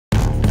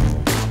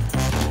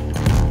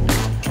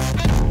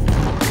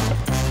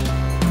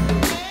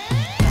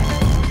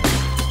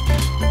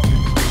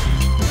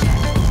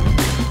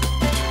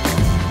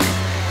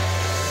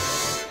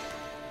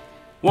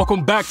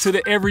Welcome back to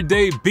the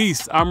Everyday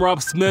Beast. I'm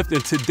Rob Smith,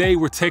 and today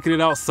we're taking it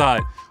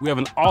outside. We have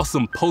an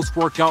awesome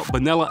post-workout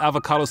vanilla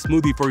avocado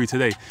smoothie for you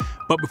today.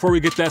 But before we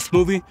get that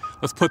smoothie,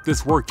 let's put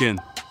this work in.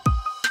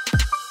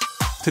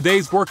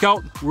 Today's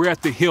workout, we're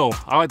at the hill.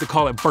 I like to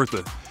call it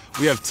Bertha.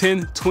 We have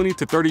 10, 20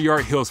 to 30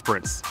 yard hill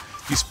sprints.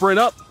 You sprint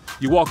up,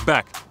 you walk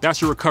back.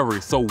 That's your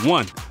recovery. So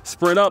 1,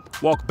 sprint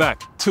up, walk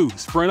back. 2,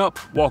 sprint up,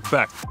 walk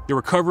back. Your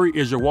recovery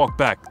is your walk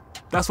back.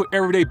 That's what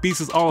Everyday Beast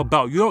is all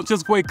about. You don't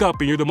just wake up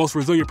and you're the most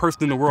resilient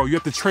person in the world. You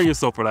have to train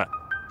yourself for that.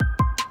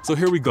 So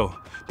here we go.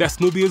 That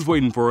smoothie is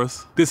waiting for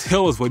us. This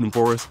hill is waiting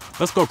for us.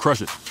 Let's go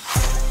crush it.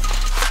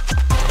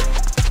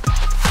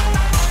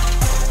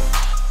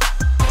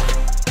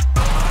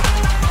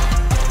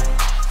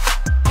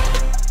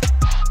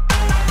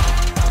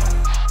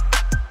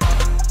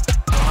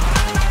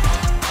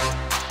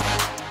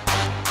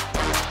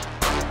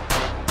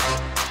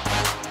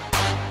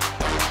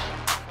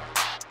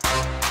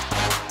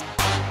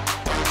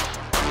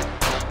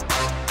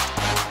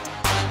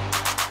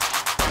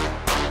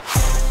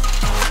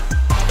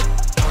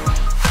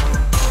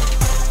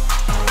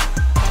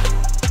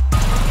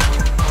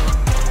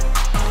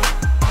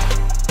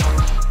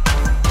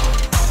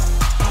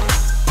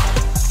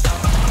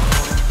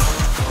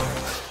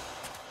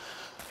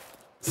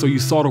 So you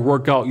saw the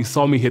workout, you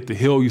saw me hit the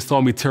hill, you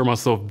saw me tear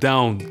myself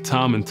down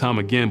time and time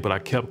again, but I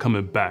kept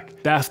coming back.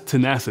 That's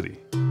tenacity.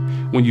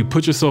 When you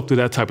put yourself through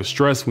that type of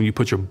stress, when you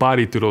put your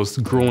body through those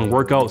grueling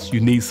workouts, you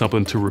need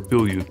something to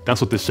refuel you.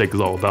 That's what this shake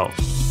is all about.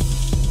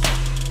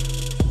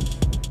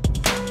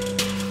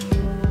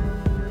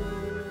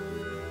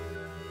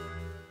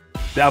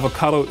 The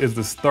avocado is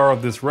the star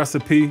of this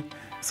recipe.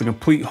 It's a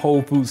complete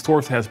whole food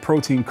source, has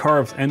protein,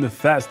 carbs, and the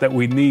fats that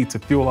we need to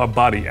fuel our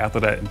body after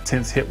that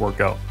intense HIIT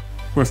workout.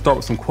 We're gonna start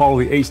with some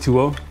quality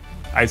H2O,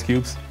 ice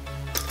cubes.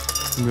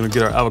 We're gonna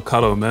get our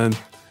avocado, man.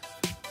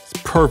 It's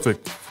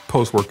perfect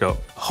post-workout.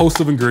 A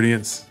host of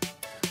ingredients,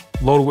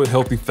 loaded with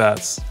healthy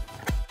fats.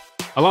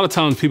 A lot of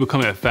times people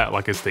come at fat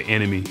like it's the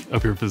enemy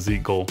of your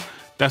physique goal.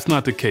 That's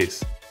not the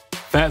case.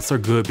 Fats are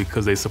good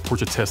because they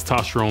support your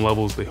testosterone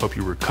levels, they help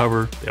you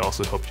recover, they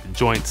also help your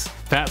joints.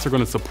 Fats are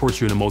gonna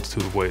support you in a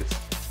multitude of ways.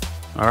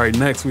 All right,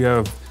 next we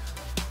have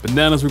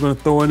bananas we're gonna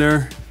throw in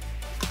there.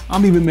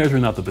 I'm even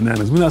measuring out the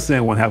bananas. We're not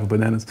saying 1/2 of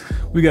bananas.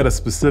 We got a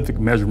specific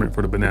measurement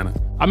for the banana.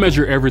 I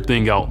measure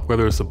everything out,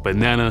 whether it's a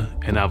banana,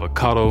 an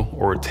avocado,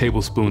 or a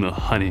tablespoon of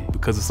honey,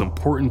 because it's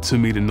important to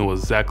me to know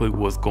exactly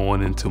what's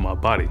going into my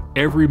body.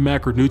 Every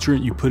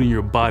macronutrient you put in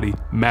your body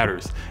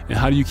matters. And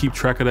how do you keep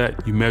track of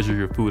that? You measure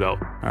your food out.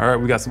 All right,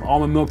 we got some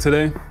almond milk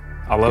today.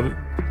 I love it.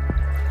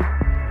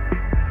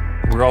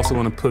 We're also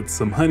gonna put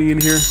some honey in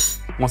here.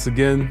 Once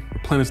again,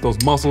 replenish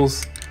those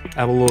muscles,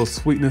 add a little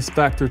sweetness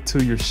factor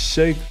to your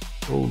shake.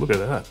 Oh, look at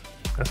that.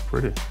 That's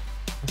pretty.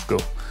 Let's go.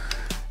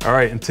 All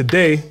right, and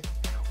today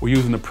we're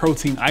using the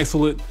protein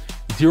isolate,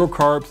 0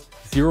 carbs,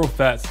 0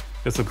 fats.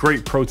 It's a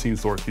great protein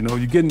source. You know,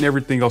 you're getting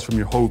everything else from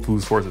your whole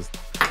food sources.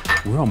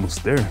 We're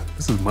almost there.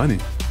 This is money.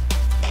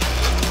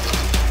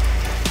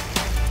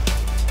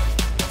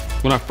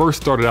 When I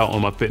first started out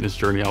on my fitness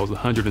journey, I was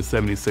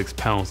 176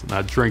 pounds and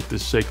I drank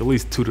this shake at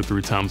least 2 to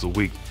 3 times a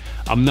week.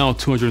 I'm now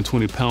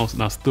 220 pounds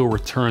and I still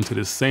return to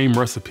this same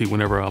recipe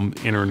whenever I'm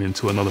entering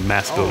into another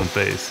mass building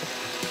phase.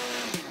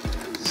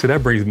 So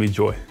that brings me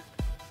joy.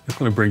 It's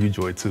gonna bring you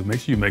joy too.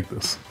 Make sure you make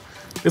this.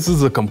 This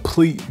is a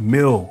complete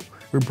meal.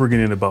 We're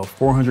bringing in about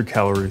 400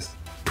 calories,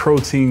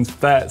 proteins,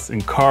 fats,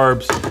 and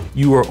carbs.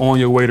 You are on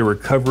your way to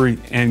recovery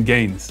and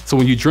gains. So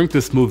when you drink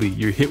this smoothie,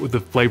 you're hit with the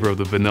flavor of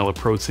the vanilla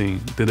protein,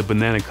 then the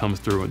banana comes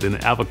through, and then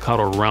the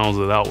avocado rounds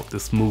it out with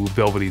the smooth,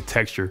 velvety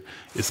texture.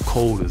 It's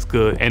cold, it's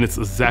good, and it's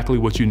exactly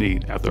what you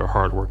need after a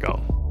hard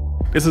workout.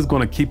 This is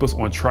gonna keep us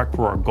on track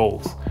for our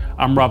goals.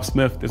 I'm Rob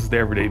Smith, this is the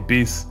Everyday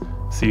Beast.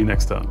 See you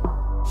next time.